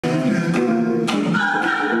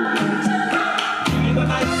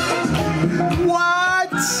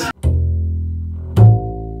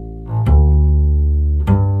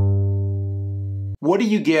do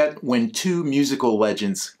you get when two musical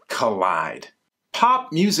legends collide?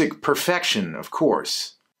 Pop music perfection, of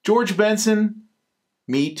course. George Benson,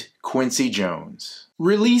 meet Quincy Jones.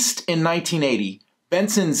 Released in 1980,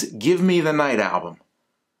 Benson's Give Me the Night album,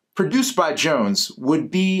 produced by Jones, would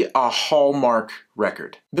be a hallmark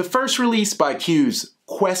record. The first release by Q's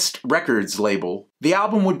Quest Records label, the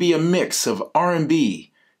album would be a mix of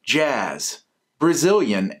R&B, jazz,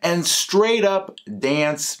 Brazilian, and straight-up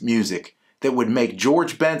dance music that would make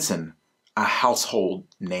George Benson a household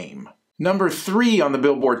name. Number 3 on the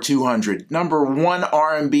Billboard 200, number 1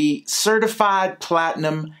 R&B, certified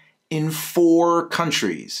platinum in 4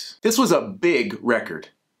 countries. This was a big record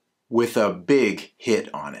with a big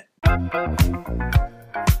hit on it.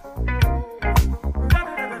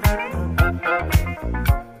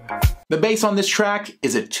 The bass on this track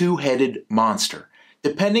is a two-headed monster.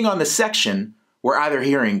 Depending on the section, we're either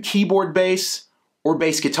hearing keyboard bass or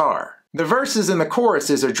bass guitar. The verses and the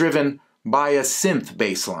choruses are driven by a synth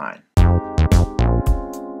bass line.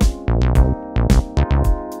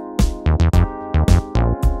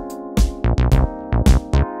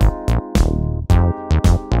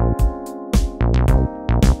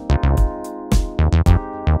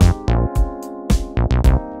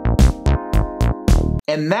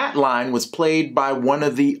 And that line was played by one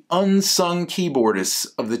of the unsung keyboardists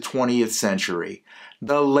of the 20th century,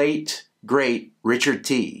 the late, great Richard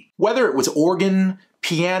Tee. Whether it was organ,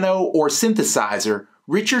 piano, or synthesizer,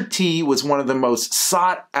 Richard Tee was one of the most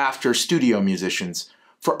sought-after studio musicians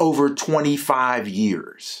for over 25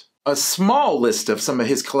 years. A small list of some of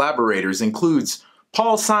his collaborators includes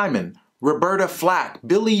Paul Simon, Roberta Flack,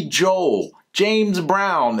 Billy Joel, James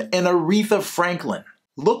Brown, and Aretha Franklin.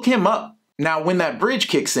 Look him up. Now, when that bridge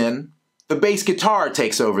kicks in, the bass guitar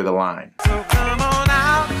takes over the line. So come on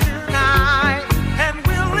out tonight, and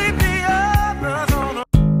we'll leave the others on.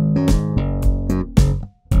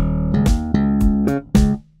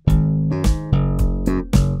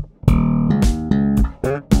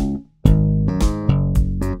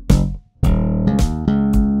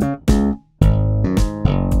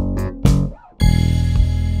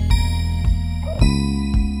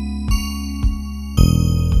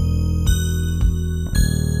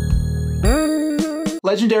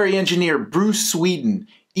 Legendary engineer Bruce Sweden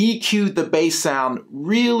EQ'd the bass sound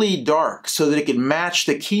really dark so that it could match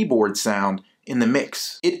the keyboard sound in the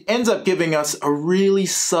mix. It ends up giving us a really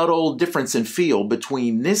subtle difference in feel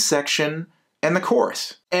between this section and the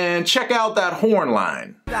chorus. And check out that horn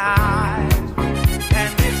line.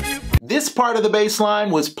 This part of the bass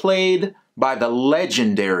line was played by the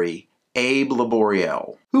legendary Abe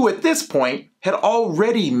Laboriel, who at this point had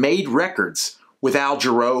already made records with Al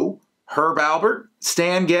Jarreau, Herb Alpert,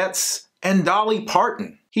 Stan Getz, and Dolly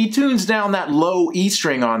Parton. He tunes down that low E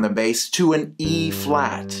string on the bass to an E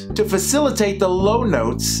flat to facilitate the low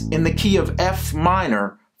notes in the key of F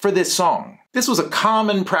minor for this song. This was a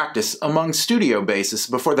common practice among studio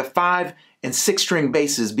bassists before the 5- and 6-string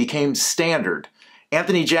basses became standard.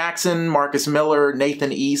 Anthony Jackson, Marcus Miller,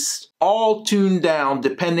 Nathan East, all tuned down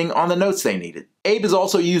depending on the notes they needed. Abe is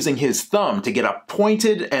also using his thumb to get a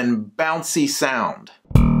pointed and bouncy sound.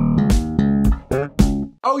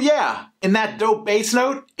 Oh yeah, in that dope bass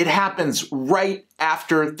note, it happens right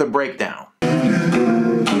after the breakdown.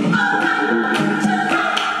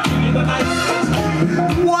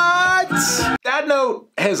 What? That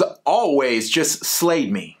note has always just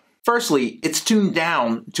slayed me. Firstly, it's tuned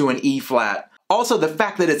down to an E flat. Also, the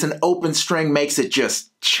fact that it's an open string makes it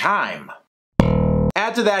just chime.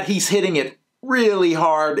 Add to that, he's hitting it really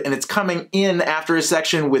hard and it's coming in after a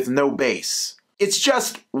section with no bass. It's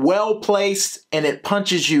just well placed and it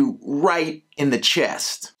punches you right in the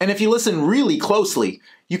chest. And if you listen really closely,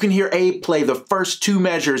 you can hear Abe play the first 2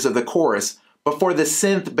 measures of the chorus before the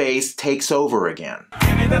synth bass takes over again.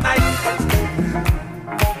 Give me the night.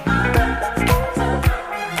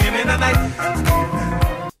 Give me the night.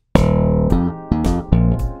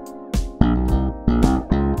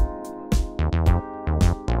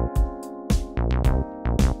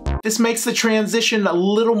 This makes the transition a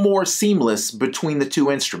little more seamless between the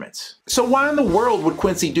 2 instruments. So why in the world would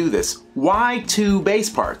Quincy do this? Why 2 bass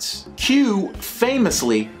parts? Q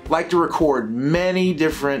famously liked to record many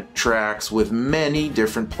different tracks with many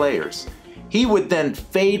different players. He would then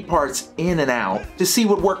fade parts in and out to see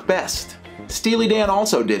what worked best. Steely Dan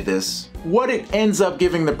also did this. What it ends up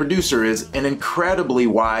giving the producer is an incredibly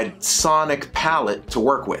wide sonic palette to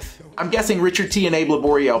work with. I'm guessing Richard Tee and Abe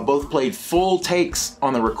Laboriel both played full takes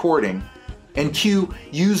on the recording, and Q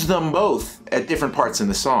used them both at different parts in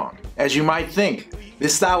the song. As you might think,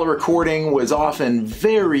 this style of recording was often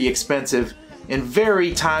very expensive and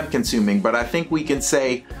very time-consuming, but I think we can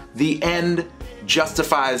say the end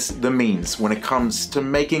justifies the means when it comes to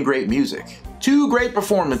making great music. 2 great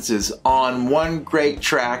performances on 1 great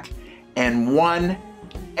track and 1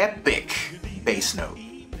 epic bass note.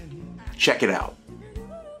 Check it out.